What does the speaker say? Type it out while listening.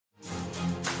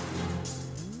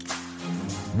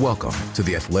Welcome to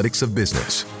The Athletics of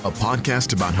Business, a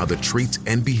podcast about how the traits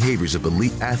and behaviors of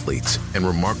elite athletes and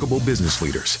remarkable business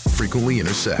leaders frequently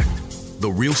intersect.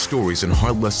 The real stories and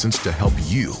hard lessons to help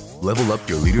you level up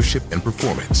your leadership and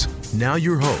performance. Now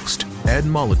your host, Ed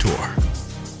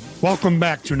Molitor. Welcome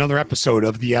back to another episode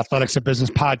of the Athletics of Business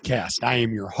podcast. I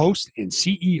am your host and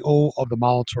CEO of the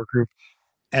Molitor Group,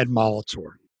 Ed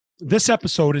Molitor. This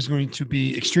episode is going to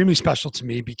be extremely special to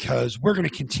me because we're going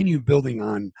to continue building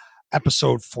on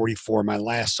episode 44, my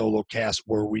last solo cast,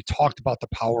 where we talked about the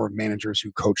power of managers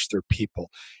who coach their people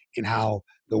and how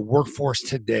the workforce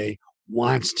today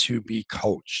wants to be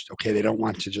coached. Okay, they don't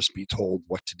want to just be told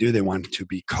what to do. They want to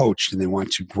be coached, and they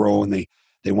want to grow, and they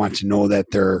want to know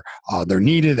that they're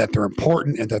needed, that they're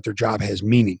important, and that their job has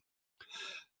meaning.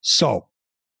 So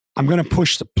I'm going to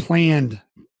push the planned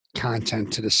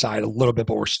content to the side a little bit,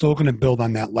 but we're still going to build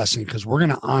on that lesson because we're going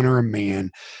to honor a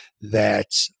man that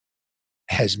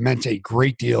has meant a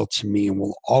great deal to me and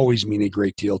will always mean a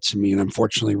great deal to me, and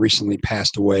unfortunately recently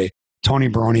passed away, Tony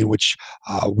Barone, which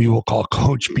we will call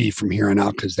Coach B from here on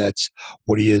out because that's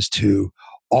what he is to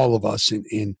all of us.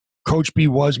 And Coach B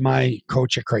was my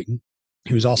coach at Creighton.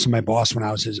 He was also my boss when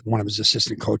I was one of his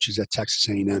assistant coaches at Texas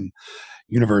A&M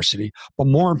University. But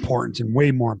more important, and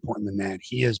way more important than that,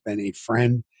 he has been a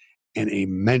friend and a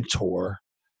mentor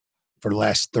for the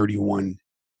last 31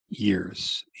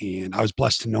 years. And I was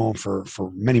blessed to know him for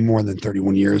many more than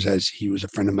 31 years, as he was a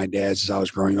friend of my dad's as I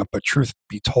was growing up. But truth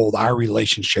be told, our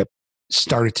relationship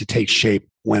started to take shape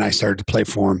when I started to play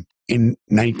for him in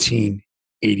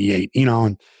 1988.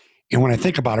 And when I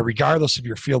think about it, regardless of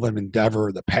your field of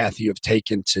endeavor, the path you have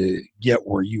taken to get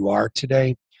where you are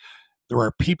today, there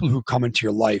are people who come into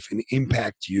your life and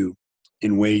impact you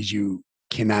in ways you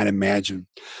cannot imagine.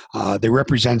 They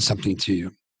represent something to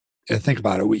you. Think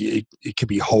about it. It could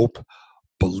be hope,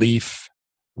 belief,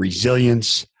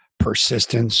 resilience,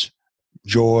 persistence,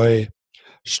 joy,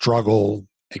 struggle.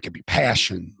 It could be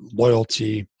passion,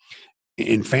 loyalty,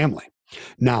 and family.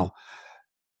 Now,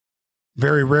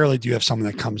 very rarely do you have someone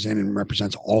that comes in and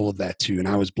represents all of that to you. And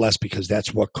I was blessed because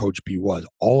that's what Coach B was.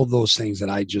 All of those things that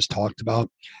I just talked about,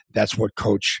 that's what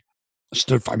Coach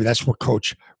stood for. I mean, that's what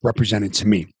Coach represented to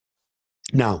me.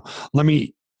 Now, let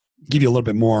me give you a little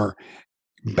bit more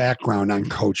background on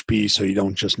Coach B so you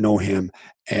don't just know him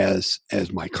as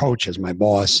my coach, as my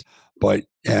boss. But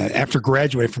after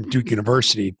graduating from Duke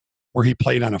University, where he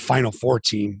played on a Final Four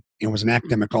team and was an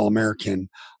academic All-American,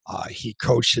 he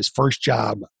coached his first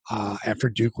job after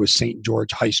Duke was St.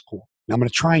 George High School. Now, I'm going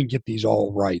to try and get these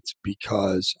all right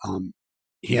because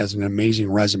he has an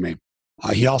amazing resume.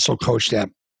 He also coached at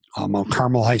Mount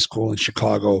Carmel High School in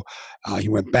Chicago. He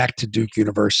went back to Duke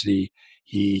University.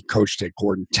 He coached at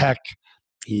Gordon Tech.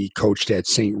 He coached at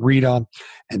St. Rita,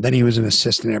 and then he was an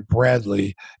assistant at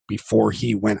Bradley before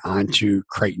he went on to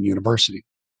Creighton University.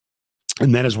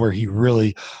 And that is where he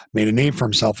really made a name for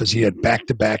himself, as he had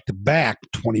back-to-back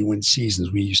 20-win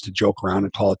seasons. We used to joke around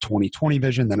and call it 20-20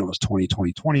 vision. Then it was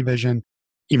 20-20-20 vision,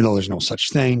 even though there's no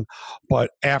such thing. But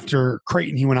after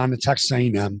Creighton, he went on to Texas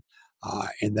A&M.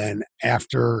 And then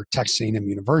after Texas A&M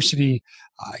University,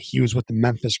 he was with the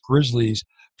Memphis Grizzlies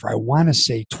for, I want to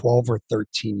say, 12 or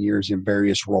 13 years in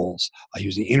various roles. He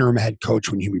was the interim head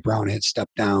coach when Huey Brown had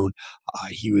stepped down.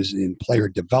 He was in player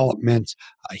development.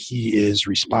 He is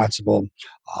responsible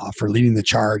for leading the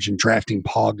charge in drafting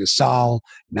Paul Gasol.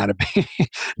 Not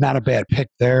a bad pick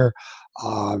there.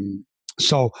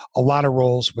 So a lot of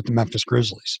roles with the Memphis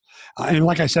Grizzlies. And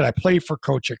like I said, I played for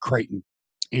Coach at Creighton,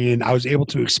 and I was able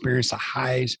to experience the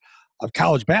highs of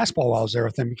college basketball while I was there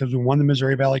with him because we won the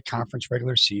Missouri Valley Conference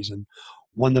regular season,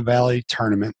 won the Valley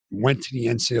tournament, went to the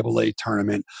NCAA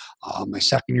tournament. My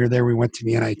second year there, we went to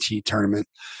the NIT tournament.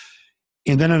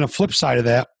 And then on the flip side of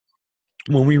that,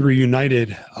 when we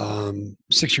reunited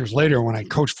 6 years later, when I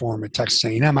coached for him at Texas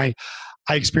A&M, I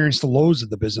experienced the lows of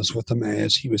the business with him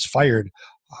as he was fired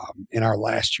in our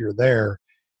last year there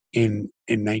in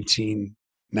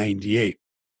 1998.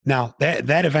 Now,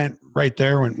 that event right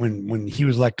there, when he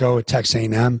was let go at Texas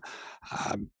A&M,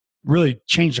 really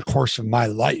changed the course of my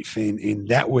life. And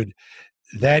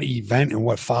that event and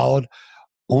what followed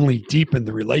only deepened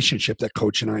the relationship that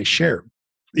Coach and I shared.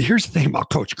 Here's the thing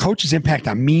about Coach. Coach's impact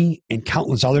on me and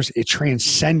countless others, it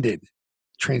transcended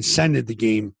the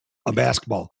game of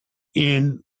basketball.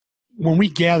 And when we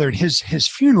gathered, his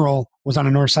funeral was on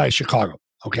the north side of Chicago.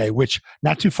 Okay, which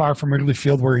not too far from Wrigley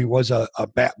Field, where he was a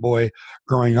bat boy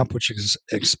growing up, which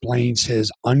explains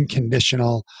his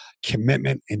unconditional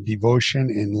commitment and devotion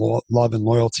and love and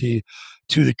loyalty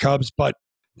to the Cubs. But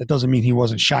that doesn't mean he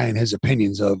wasn't shy in his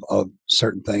opinions of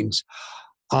certain things.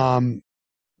 But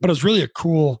it was really a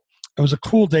cool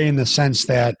day in the sense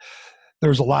that There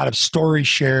was a lot of stories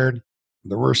shared.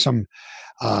 There were some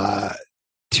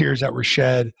tears that were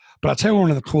shed. But I'll tell you one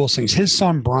of the coolest things. His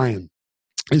son, Brian,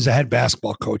 is a head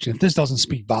basketball coach. And if this doesn't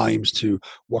speak volumes to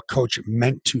what Coach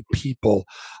meant to people,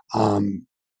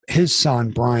 his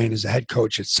son, Brian, is a head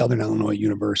coach at Southern Illinois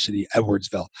University,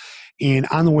 Edwardsville. And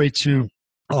on the way to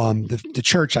the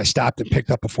church, I stopped and picked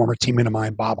up a former teammate of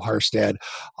mine, Bob Harstad,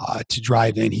 to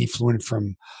drive in. He flew in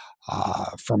from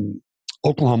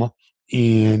Oklahoma,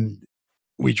 and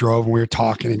we drove and we were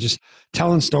talking and just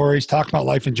telling stories, talking about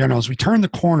life in general. As we turned the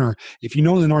corner, if you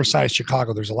know the north side of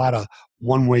Chicago, there's a lot of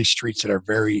one-way streets that are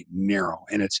very narrow,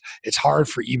 and it's hard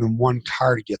for even one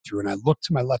car to get through. And I look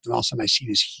to my left, and all of a sudden I see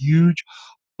this huge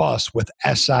bus with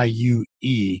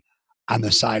SIUE on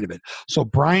the side of it. So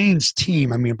Brian's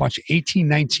team, I mean, a bunch of 18,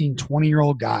 19,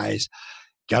 20-year-old guys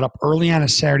got up early on a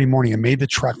Saturday morning and made the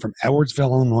trek from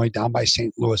Edwardsville, Illinois, down by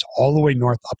St. Louis, all the way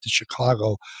north up to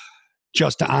Chicago,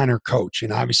 just to honor Coach,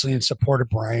 and obviously in support of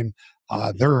Brian,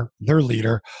 their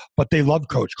leader. But they loved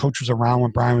Coach. Coach was around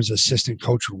when Brian was assistant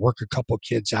coach, would work a couple of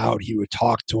kids out. He would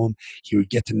talk to them. He would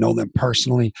get to know them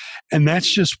personally, and that's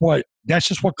just what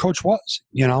Coach was,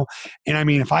 you know. And I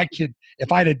mean, if I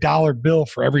had a dollar bill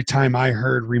for every time I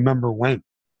heard "Remember When,"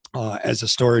 as the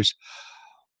stories,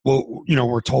 well, you know,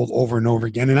 we're told over and over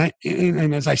again.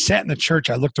 And as I sat in the church,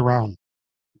 I looked around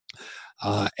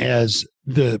as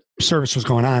the service was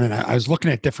going on, and I was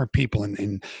looking at different people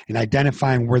and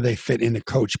identifying where they fit into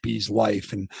Coach B's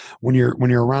life. And when you're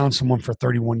around someone for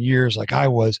 31 years, like I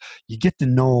was, you get to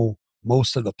know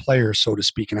most of the players, so to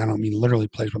speak. And I don't mean literally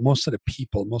players, but most of the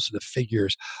people, most of the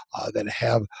figures that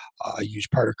have a huge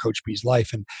part of Coach B's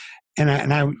life. And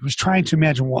I was trying to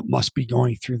imagine what must be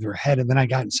going through their head. And then I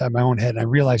got inside my own head, and I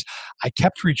realized I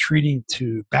kept retreating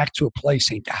back to a place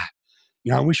saying, God,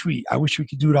 you know, I wish we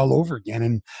could do it all over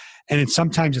again. And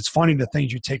sometimes it's funny, the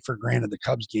things you take for granted, the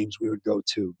Cubs games we would go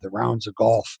to, the rounds of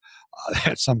golf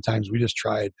that sometimes we just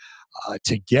tried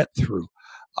to get through,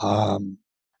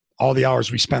 all the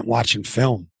hours we spent watching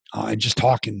film and just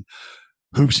talking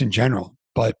hoops in general.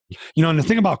 But, you know, and the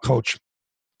thing about Coach,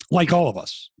 like all of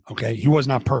us, okay, he was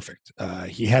not perfect.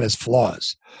 He had his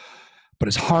flaws, but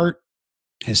his heart,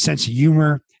 his sense of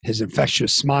humor, his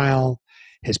infectious smile,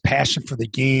 his passion for the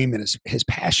game, and his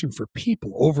passion for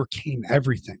people overcame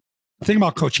everything. The thing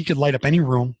about Coach, he could light up any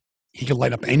room, he could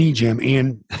light up any gym,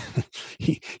 and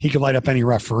he could light up any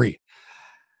referee.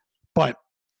 But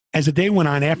as the day went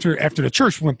on, after the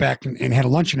church, we went back and had a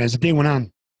luncheon. As the day went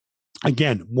on,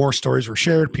 again, more stories were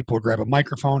shared. People would grab a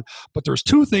microphone. But there's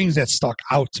two things that stuck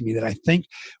out to me that I think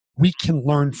we can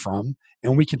learn from,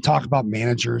 and we can talk about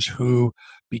managers who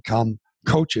become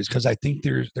coaches, because I think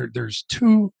there's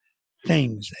two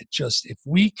things that just, if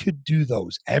we could do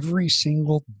those every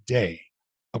single day,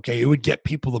 okay, it would get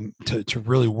people to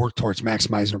really work towards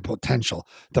maximizing their potential.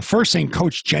 The first thing,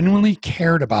 Coach genuinely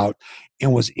cared about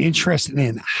and was interested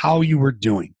in how you were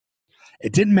doing.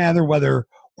 It didn't matter whether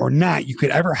or not you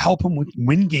could ever help him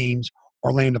win games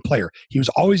or land a player. He was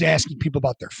always asking people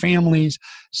about their families,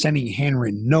 sending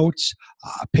handwritten notes,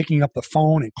 picking up the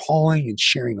phone and calling and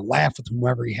sharing a laugh with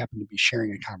whomever he happened to be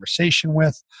sharing a conversation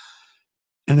with.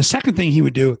 And the second thing he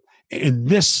would do, and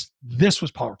this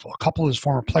was powerful. A couple of his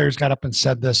former players got up and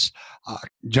said this.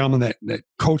 Gentleman that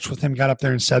coached with him got up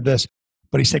there and said this.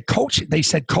 But he said, they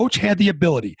said Coach had the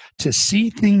ability to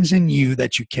see things in you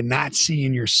that you cannot see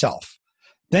in yourself.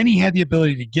 Then he had the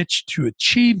ability to get you to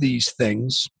achieve these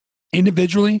things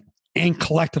individually and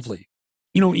collectively.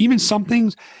 You know, even some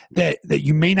things that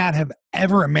you may not have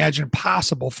ever imagined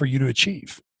possible for you to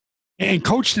achieve. And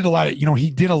Coach did he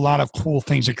did a lot of cool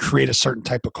things to create a certain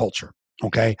type of culture.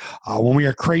 Okay. When we were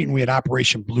at Creighton, we had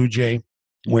Operation Blue Jay,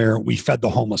 where we fed the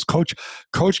homeless. Coach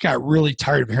got really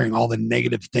tired of hearing all the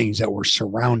negative things that were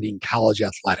surrounding college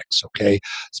athletics. Okay.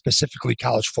 Specifically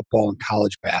college football and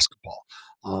college basketball.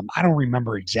 I don't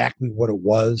remember exactly what it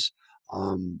was.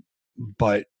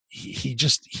 But he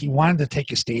wanted to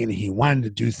take a stand, and he wanted to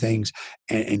do things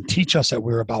and teach us that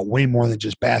we're about way more than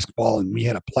just basketball, and we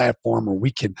had a platform where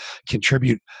we could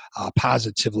contribute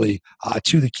positively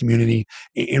to the community.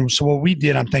 And so what we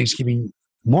did on Thanksgiving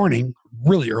morning,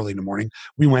 really early in the morning,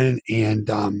 we went in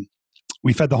and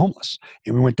we fed the homeless,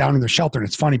 and we went down in their shelter. And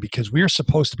it's funny because we are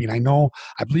supposed to be, and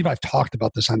I believe I've talked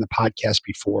about this on the podcast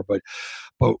before, but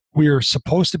we are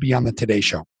supposed to be on the Today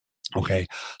Show. Okay.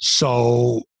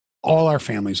 So all our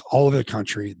families all over the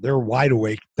country, they're wide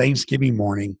awake Thanksgiving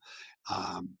morning,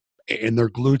 and they're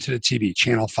glued to the TV,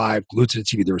 Channel 5, glued to the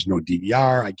TV. There was no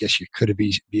DVR. I guess you could have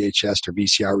VHS or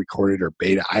VCR recorded or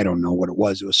beta. I don't know what it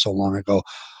was. It was so long ago.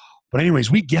 But anyways,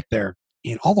 we get there,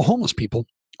 and all the homeless people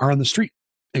are on the street.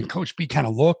 And Coach B kind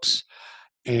of looks,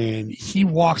 And he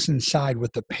walks inside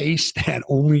with the pace that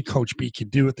only Coach B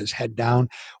could do with his head down,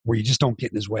 where you just don't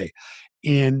get in his way.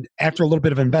 And after a little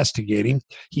bit of investigating,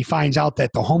 he finds out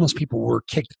that the homeless people were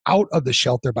kicked out of the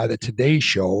shelter by the Today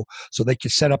Show so they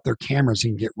could set up their cameras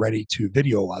and get ready to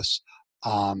video us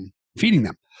feeding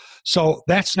them. So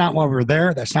that's not why we were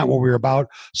there. That's not what we were about.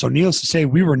 So needless to say,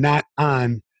 we were not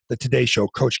on the Today Show.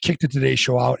 Coach kicked the Today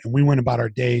Show out, and we went about our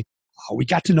day. We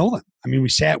got to know them. I mean,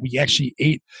 we actually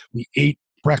ate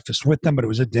breakfast with them, but it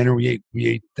was a dinner. We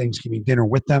ate Thanksgiving dinner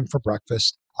with them for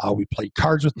breakfast. We played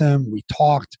cards with them. We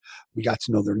talked. We got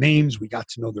to know their names. We got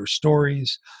to know their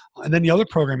stories. And then the other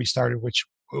program he started, which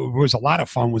was a lot of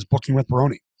fun, was Booking with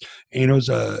Barone. And it was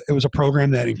a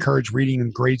program that encouraged reading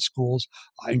in grade schools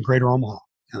in Greater Omaha,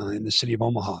 in the city of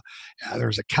Omaha. There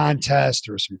was a contest.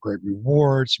 There was some great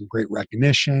rewards, some great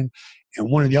recognition. And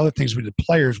one of the other things we did,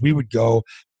 players, we would go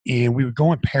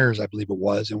in pairs, I believe it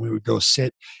was, and we would go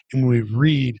sit and we would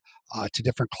read to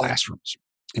different classrooms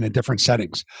in different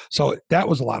settings. So that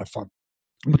was a lot of fun.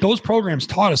 But those programs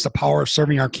taught us the power of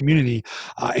serving our community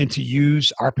and to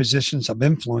use our positions of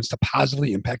influence to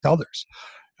positively impact others.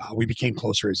 We became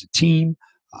closer as a team.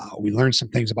 We learned some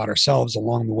things about ourselves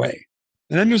along the way.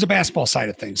 And then there's a basketball side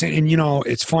of things. And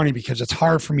it's funny because it's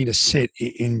hard for me to sit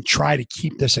and try to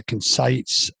keep this a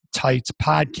concise, tight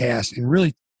podcast and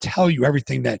really tell you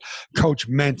everything that Coach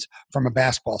meant from a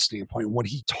basketball standpoint, what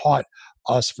he taught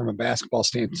us from a basketball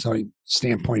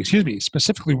standpoint,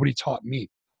 specifically what he taught me.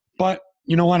 But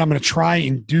you know what? I'm going to try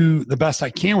and do the best I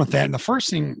can with that. And the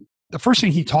first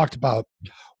thing he talked about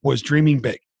was dreaming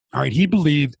big. All right. He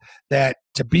believed that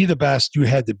to be the best, you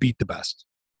had to beat the best.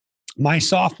 My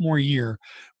sophomore year,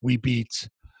 we beat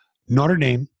Notre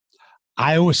Dame,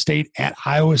 Iowa State at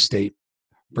Iowa State,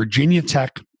 Virginia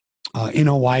Tech in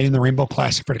Hawaii in the Rainbow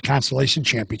Classic for the Constellation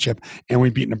Championship, and we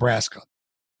beat Nebraska.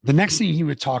 The next thing he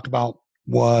would talk about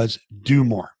was do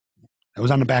more. It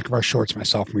was on the back of our shorts my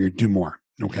sophomore year, do more.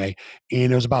 Okay.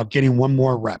 And it was about getting one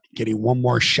more rep, getting one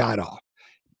more shot off,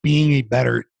 being a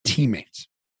better teammate.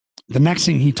 The next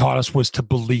thing he taught us was to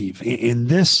believe in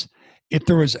this. If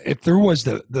there was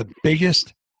the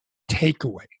biggest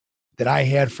takeaway that I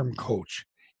had from Coach,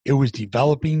 it was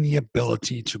developing the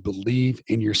ability to believe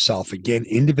in yourself, again,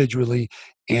 individually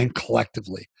and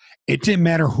collectively. It didn't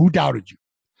matter who doubted you.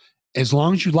 As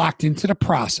long as you locked into the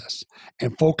process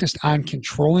and focused on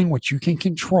controlling what you can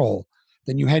control,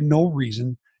 then you had no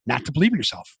reason not to believe in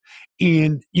yourself.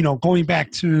 And, going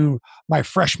back to my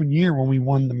freshman year when we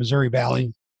won the Missouri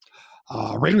Valley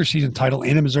regular season title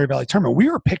and the Missouri Valley tournament, we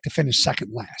were picked to finish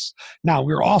second last. Now,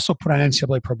 we were also put on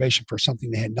NCAA probation for something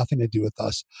that had nothing to do with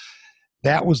us.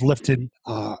 That was lifted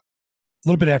a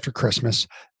little bit after Christmas.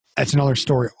 That's another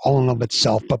story all in of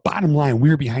itself. But bottom line, we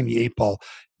were behind the eight ball.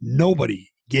 Nobody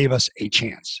gave us a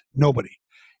chance. Nobody.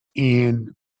 And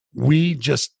we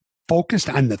just focused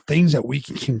on the things that we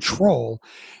can control.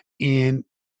 And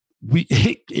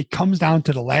it comes down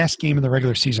to the last game of the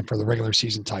regular season for the regular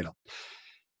season title.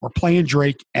 We're playing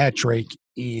Drake at Drake,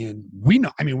 and we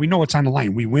know what's on the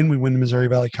line. We win the Missouri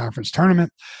Valley Conference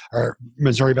tournament, or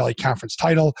Missouri Valley Conference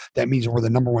title. That means we're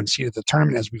the number one seed at the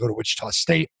tournament as we go to Wichita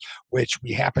State, which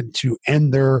we happen to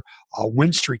end their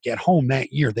win streak at home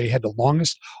that year. They had the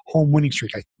longest home winning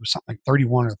streak. It was something like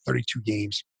 31 or 32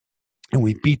 games. And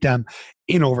we beat them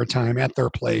in overtime at their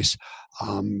place.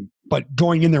 But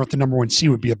going in there with the number one seed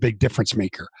would be a big difference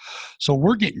maker. So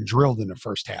we're getting drilled in the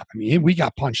first half. I mean, we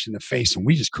got punched in the face and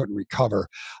we just couldn't recover.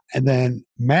 And then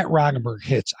Matt Roggenberg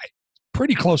hits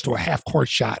pretty close to a half-court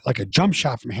shot, like a jump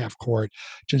shot from half court,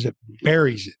 just it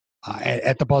buries it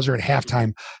at the buzzer at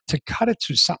halftime to cut it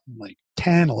to something like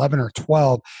 10, 11, or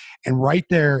 12. And right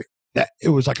there, it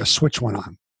was like a switch went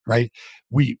on, right?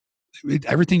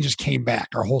 Everything just came back.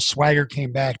 Our whole swagger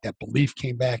came back. That belief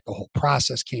came back. The whole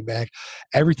process came back.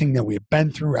 Everything that we had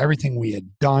been through, everything we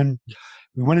had done.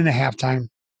 We went into halftime.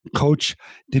 Coach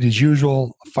did his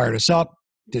usual, fired us up,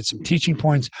 did some teaching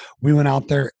points. We went out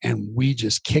there and we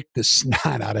just kicked the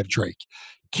snot out of Drake.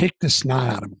 Kicked the snot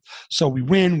out of him. So we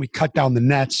win. We cut down the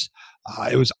nets.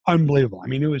 It was unbelievable. I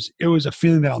mean, it was a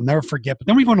feeling that I'll never forget. But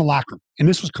then we go in the locker room, and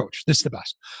this was Coach. This is the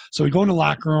best. So we go in the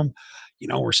locker room.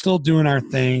 We're still doing our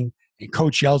thing. And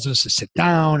Coach yells at us to sit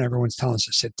down. Everyone's telling us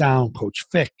to sit down. Coach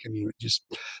Fick.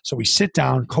 So we sit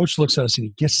down. Coach looks at us and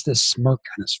he gets this smirk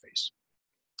on his face.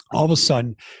 All of a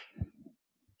sudden,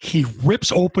 he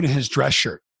rips open his dress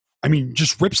shirt. I mean,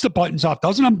 just rips the buttons off,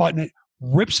 doesn't unbutton it,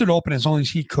 rips it open as long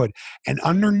as he could. And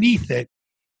underneath it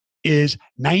is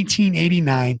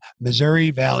 1989 Missouri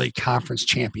Valley Conference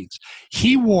champions.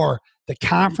 He wore the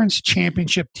conference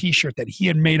championship t-shirt that he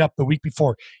had made up the week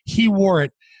before. He wore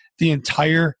it the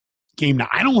entire game. Now,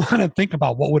 I don't want to think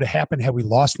about what would have happened had we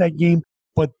lost that game,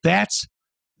 but that's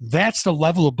the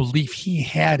level of belief he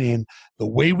had in the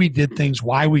way we did things,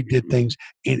 why we did things,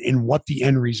 and what the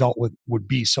end result would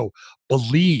be. So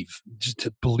just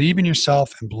to believe in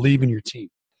yourself and believe in your team.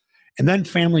 And then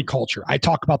family culture. I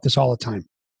talk about this all the time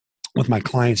with my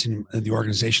clients and the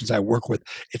organizations I work with.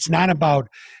 It's not about,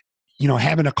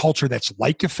 having a culture that's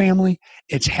like a family.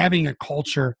 It's having a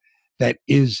culture that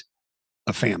is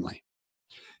a family.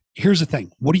 Here's the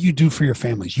thing. What do you do for your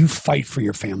families? You fight for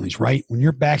your families, right? When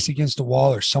your back's against the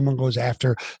wall or someone goes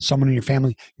after someone in your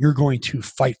family, you're going to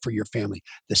fight for your family.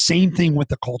 The same thing with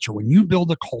the culture. When you build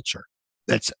a culture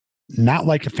that's not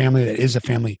like a family, that is a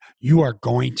family, you are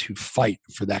going to fight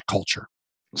for that culture.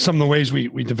 Some of the ways we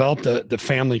developed the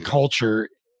family culture,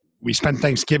 we spent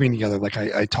Thanksgiving together, like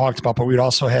I talked about, but we'd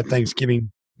also had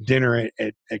Thanksgiving dinner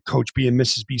at Coach B and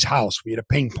Mrs. B's house. We had a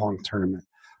ping pong tournament.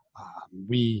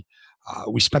 We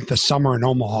spent the summer in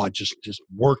Omaha just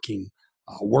working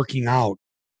out,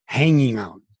 hanging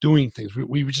out, doing things.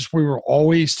 We were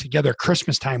always together.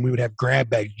 Christmas time, we would have grab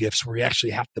bag gifts where we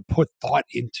actually have to put thought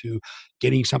into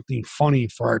getting something funny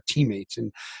for our teammates,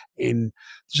 and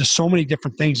just so many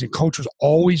different things. And Coach was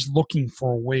always looking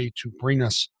for a way to bring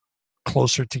us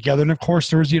closer together. And of course,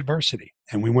 there was the adversity,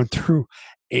 and we went through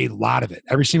a lot of it.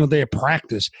 Every single day of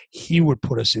practice, he would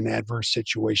put us in adverse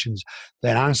situations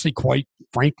that honestly, quite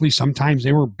frankly, sometimes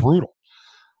they were brutal.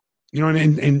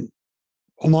 And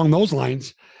along those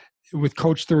lines, with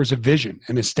Coach, there was a vision,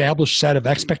 an established set of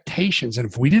expectations. And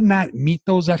if we did not meet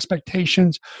those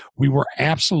expectations, we were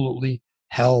absolutely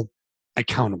held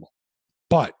accountable.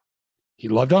 But he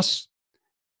loved us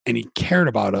and he cared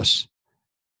about us.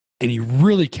 And he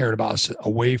really cared about us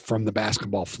away from the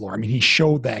basketball floor. I mean, he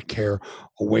showed that care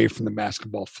away from the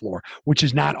basketball floor, which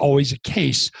is not always the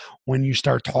case when you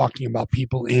start talking about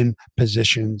people in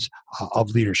positions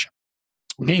of leadership.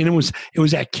 Okay, and it was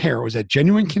that care, it was that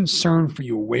genuine concern for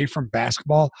you away from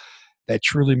basketball that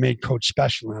truly made Coach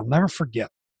special. And I'll never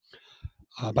forget,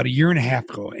 about a year and a half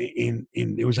ago, and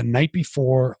it was a night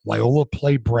before Loyola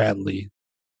played Bradley.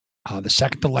 The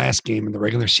second to last game in the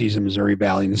regular season, Missouri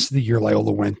Valley. And this is the year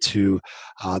Loyola went to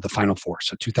the Final Four,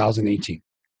 so 2018.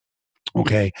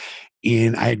 Okay.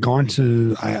 And I went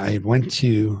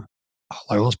to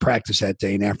Loyola's practice that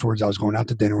day. And afterwards, I was going out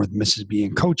to dinner with Mrs. B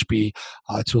and Coach B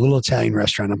to a little Italian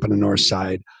restaurant up on the north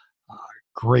side.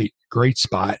 Great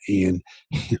spot. And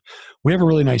we have a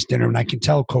really nice dinner. And I can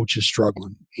tell Coach is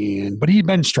struggling. But he'd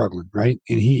been struggling, right?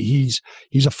 And he's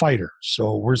a fighter.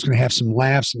 So we're just going to have some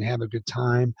laughs and have a good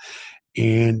time.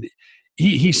 And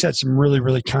he said some really,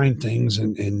 really kind things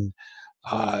and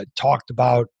talked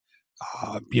about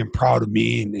being proud of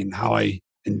me and how I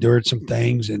endured some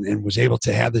things and was able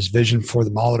to have this vision for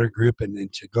the Molitor group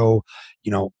and to go,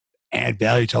 add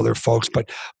value to other folks.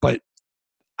 But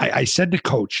I said to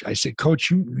Coach, Coach,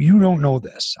 you don't know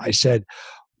this. I said,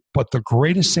 but the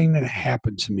greatest thing that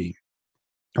happened to me,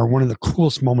 or one of the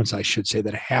coolest moments, I should say,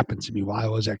 that happened to me while I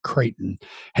was at Creighton,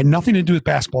 had nothing to do with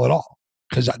basketball at all.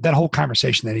 Because that whole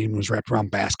conversation that evening was wrapped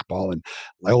around basketball and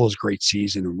Loyola's great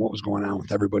season and what was going on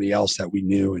with everybody else that we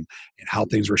knew and how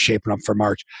things were shaping up for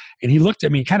March. And he looked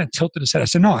at me and kind of tilted his head. I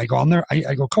said, no, I go, I'm there.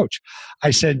 I go, Coach.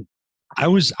 I said, I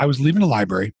was leaving the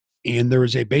library and there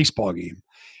was a baseball game.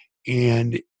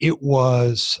 And it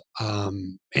was,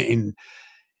 and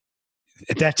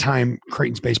at that time,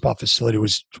 Creighton's baseball facility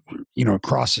was,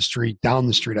 across the street, down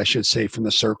the street, I should say, from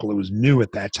the Circle. It was new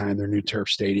at that time, their new turf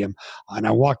stadium. And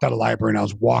I walked out of the library and I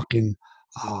was walking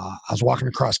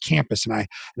across campus, and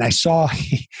I saw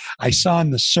in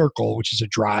the Circle, which is a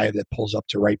drive that pulls up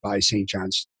to right by St.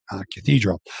 John's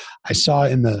Cathedral. I saw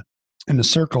in the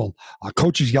Circle,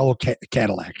 Coach's yellow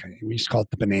Cadillac. We used to call it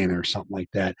the Banana or something like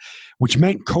that, which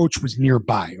meant Coach was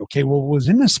nearby. Okay, well, it was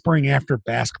in the spring after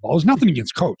basketball. It was nothing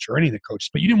against Coach or any of the coaches,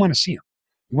 but you didn't want to see him.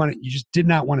 You just did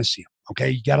not want to see him. Okay,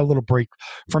 you got a little break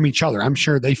from each other. I'm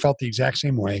sure they felt the exact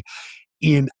same way.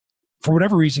 And for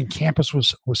whatever reason, campus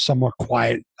was somewhat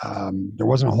quiet. There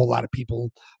wasn't a whole lot of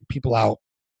people out,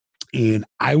 and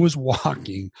I was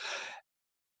walking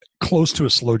close to a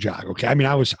slow jog. Okay. I mean,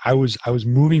 I was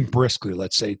moving briskly,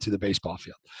 let's say, to the baseball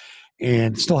field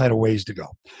and still had a ways to go.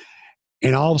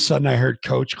 And all of a sudden I heard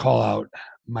Coach call out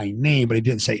my name, but he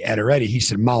didn't say Ed or Eddie. He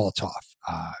said Molotov.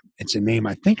 It's a name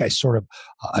I think I sort of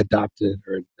adopted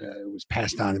or was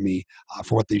passed on to me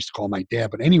for what they used to call my dad.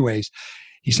 But anyways,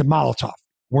 he said, Molotov,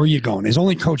 where are you going? There's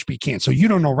only Coach B can. So you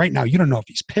don't know right now. You don't know if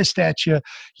he's pissed at you.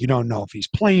 You don't know if he's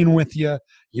playing with you.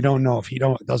 You don't know if he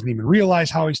doesn't even realize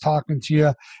how he's talking to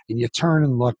you. And you turn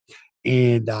and look,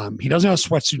 and he doesn't have a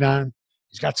sweatsuit on.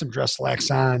 He's got some dress slacks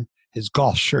on. His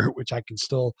golf shirt, which I can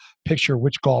still picture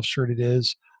which golf shirt it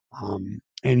is. and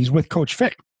he's with Coach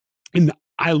Fick. And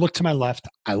I look to my left,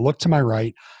 I look to my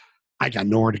right, I got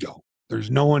nowhere to go.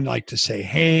 There's no one like to say,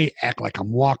 hey, act like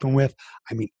I'm walking with.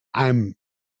 I mean, I'm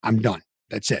done.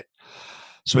 That's it.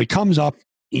 So he comes up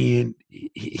and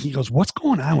he goes, what's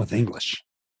going on with English?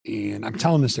 And I'm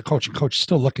telling this to coach, and coach is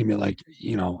still looking at me like,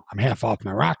 I'm half off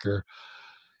my rocker.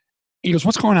 He goes,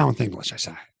 what's going on with English? I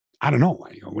said, I don't know.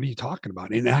 I go, what are you talking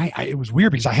about? And it was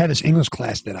weird because I had this English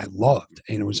class that I loved,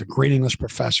 and it was a great English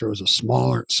professor. It was a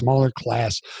smaller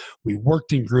class. We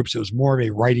worked in groups. It was more of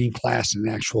a writing class than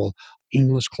an actual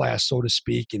English class, so to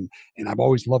speak. And I've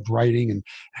always loved writing. And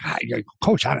I go,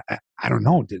 Coach, I don't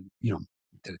know. Did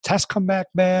the test come back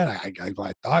bad?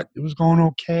 I thought it was going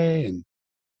okay. And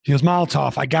he goes,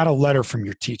 Molotov, I got a letter from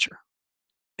your teacher.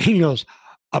 He goes,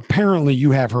 apparently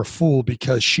you have her fooled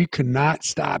because she could not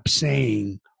stop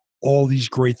saying all these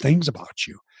great things about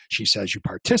you. She says you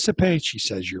participate. She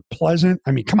says you're pleasant.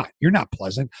 I mean, come on, you're not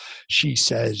pleasant. She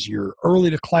says you're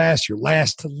early to class, you're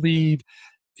last to leave.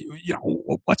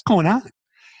 What's going on?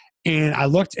 And I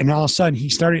looked, and all of a sudden he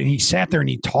sat there and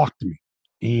he talked to me.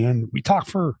 And we talked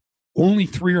for only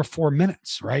 3 or 4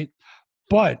 minutes, right?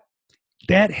 But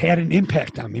that had an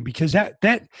impact on me because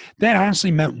that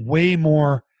honestly meant way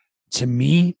more to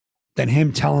me than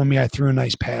him telling me I threw a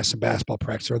nice pass in basketball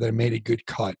practice or that I made a good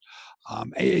cut.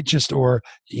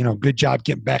 Good job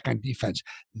getting back on defense.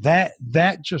 That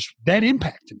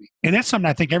impacted me. And that's something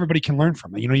I think everybody can learn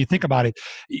from. You think about it,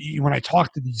 when I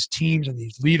talk to these teams and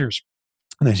these leaders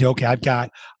and they say, okay, I've got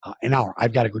an hour,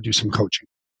 I've got to go do some coaching.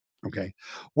 Okay.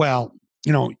 Well,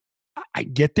 I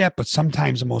get that, but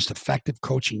sometimes the most effective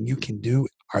coaching you can do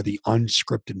are the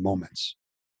unscripted moments.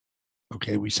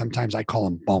 Okay. I call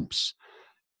them bumps.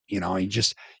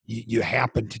 You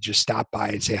happen to just stop by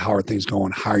and say, how are things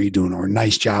going? How are you doing? Or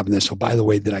nice job in this. Oh, by the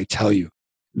way, did I tell you?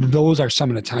 Those are some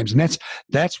of the times. And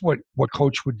that's what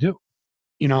coach would do,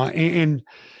 and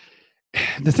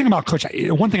the thing about coach,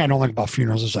 one thing I don't like about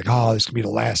funerals is like, oh, this could be the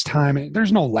last time.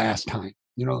 There's no last time,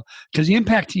 because the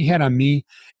impact he had on me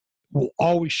will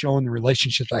always show in the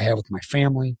relationships I have with my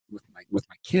family, with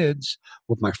my kids,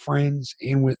 with my friends,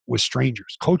 and with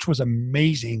strangers. Coach was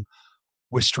amazing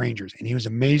with strangers, and he was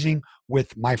amazing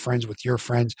with my friends, with your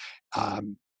friends.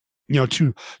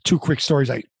 Two quick stories.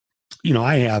 I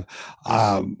have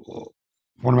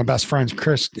one of my best friends,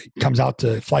 Chris,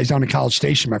 flies down to College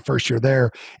Station my first year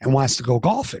there and wants to go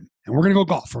golfing. And we're going to go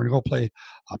golf. We're going to go play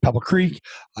Pebble Creek.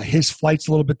 His flight's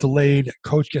a little bit delayed.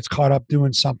 Coach gets caught up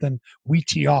doing something. We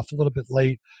tee off a little bit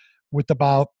late with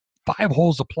about 5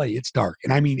 holes to play. It's dark.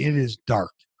 And I mean, it is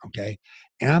dark. Okay.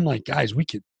 And I'm like, guys, we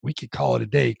could call it a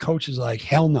day. Coach is like,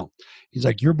 hell no. He's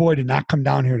like, your boy did not come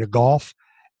down here to golf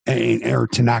or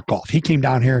to not golf. He came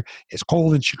down here. It's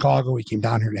cold in Chicago. He came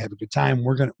down here to have a good time.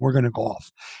 We're gonna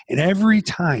golf. And every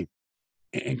time,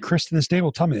 and Chris to this day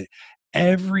will tell me that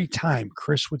every time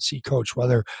Chris would see Coach,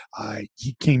 whether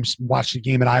he came watch the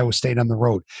game at Iowa State on the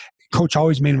road, Coach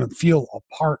always made him feel a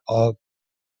part of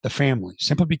the family,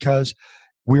 simply because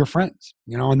we were friends,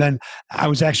 And then I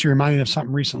was actually reminded of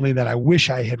something recently that I wish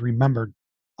I had remembered.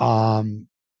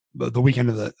 The weekend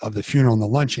of the funeral and the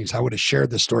lunchings, I would have shared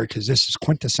this story because this is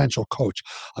quintessential Coach.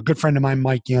 A good friend of mine,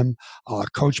 Mike Yim,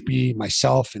 Coach B,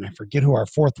 myself, and I forget who our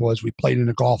fourth was. We played in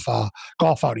a golf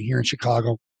outing here in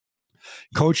Chicago.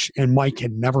 Coach and Mike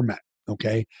had never met.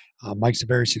 Okay, Mike's a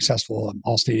very successful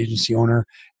all-state agency owner,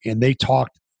 and they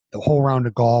talked the whole round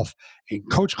of golf. And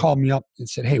Coach called me up and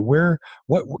said, "Hey,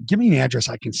 give me an address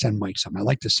I can send Mike something. I'd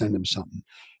like to send him something."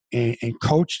 And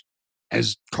Coach,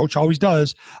 as Coach always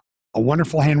does, a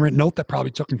wonderful handwritten note that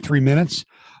probably took him 3 minutes,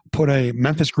 put a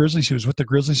Memphis Grizzlies, he was with the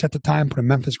Grizzlies at the time, put a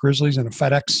Memphis Grizzlies in a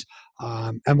FedEx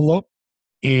envelope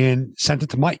and sent it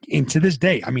to Mike. And to this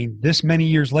day, I mean, this many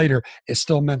years later, it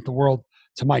still meant the world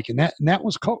to Mike. And that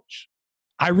was Coach.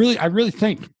 I really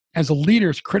think as a leader,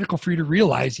 it's critical for you to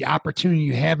realize the opportunity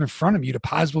you have in front of you to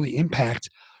positively impact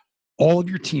all of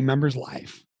your team members'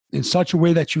 life in such a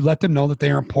way that you let them know that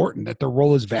they are important, that their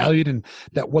role is valued, and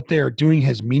that what they are doing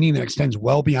has meaning that extends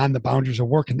well beyond the boundaries of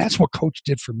work. And that's what Coach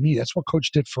did for me. That's what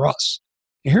Coach did for us.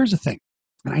 And here's the thing,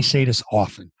 and I say this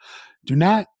often, do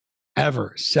not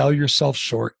ever sell yourself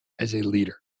short as a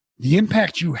leader. The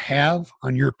impact you have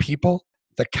on your people,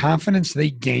 the confidence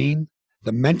they gain,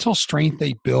 the mental strength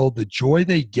they build, the joy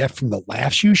they get from the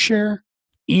laughs you share,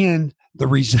 and the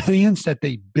resilience that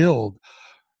they build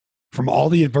from all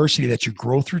the adversity that you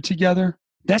grow through together,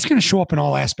 that's going to show up in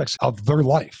all aspects of their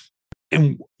life.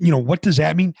 And, what does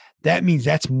that mean? That means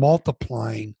that's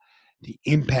multiplying the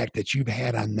impact that you've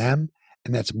had on them,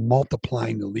 and that's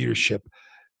multiplying the leadership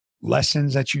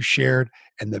lessons that you shared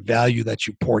and the value that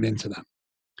you poured into them.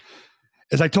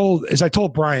 As I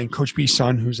told Brian, Coach B's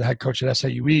son, who's the head coach at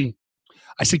SIUE,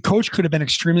 I said, Coach could have been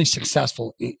extremely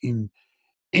successful in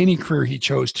any career he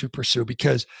chose to pursue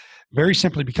because, very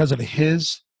simply, because of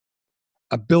his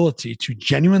ability to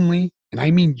genuinely, and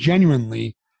I mean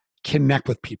genuinely, connect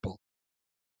with people,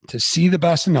 to see the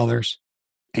best in others.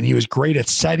 And he was great at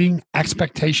setting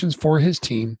expectations for his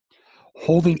team,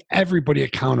 holding everybody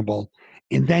accountable.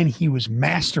 And then he was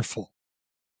masterful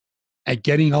at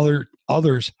getting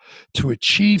others to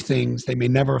achieve things they may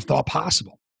never have thought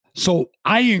possible. So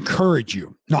I encourage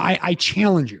you, I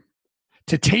challenge you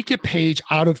to take a page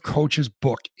out of Coach's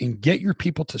book and get your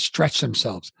people to stretch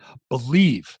themselves,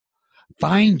 believe,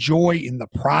 find joy in the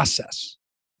process.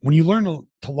 When you learn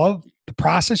to love the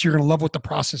process, you're going to love what the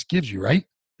process gives you, right?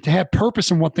 To have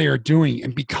purpose in what they are doing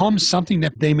and become something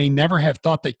that they may never have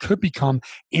thought they could become.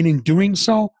 And in doing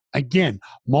so, again,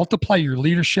 multiply your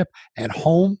leadership at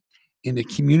home, in the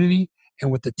community,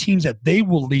 and with the teams that they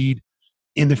will lead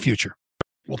in the future.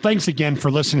 Well, thanks again for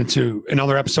listening to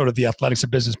another episode of the Athletics of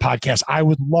Business podcast. I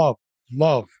would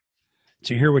love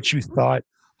to hear what you thought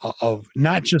of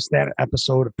not just that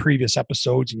episode, of previous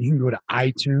episodes. And you can go to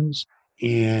iTunes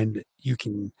and you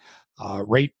can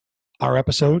rate our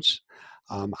episodes.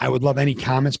 I would love any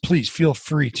comments. Please feel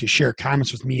free to share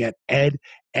comments with me at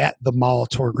ed@the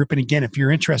Molitor Group. And again, if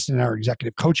you're interested in our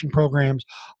executive coaching programs,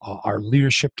 our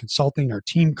leadership consulting, our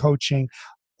team coaching,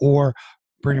 or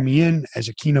bringing me in as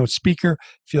a keynote speaker,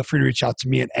 feel free to reach out to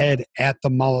me at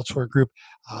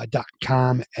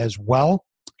ed@themolitorgroup.com as well.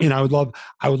 And I would love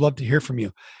to hear from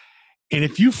you. And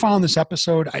if you found this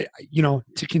episode,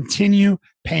 to continue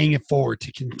paying it forward,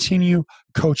 to continue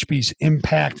Coach B's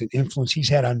impact and influence he's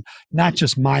had on not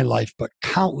just my life, but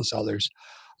countless others,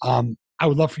 I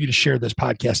would love for you to share this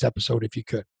podcast episode if you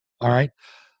could. All right.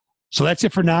 So that's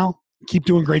it for now. Keep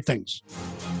doing great things.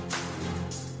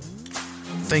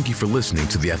 Thank you for listening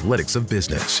to the Athletics of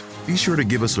Business. Be sure to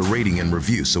give us a rating and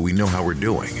review so we know how we're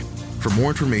doing. For more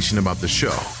information about the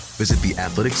show, visit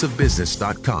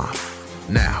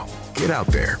theathleticsofbusiness.com. Now, get out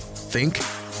there, think,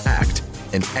 act,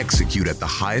 and execute at the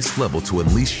highest level to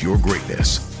unleash your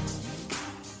greatness.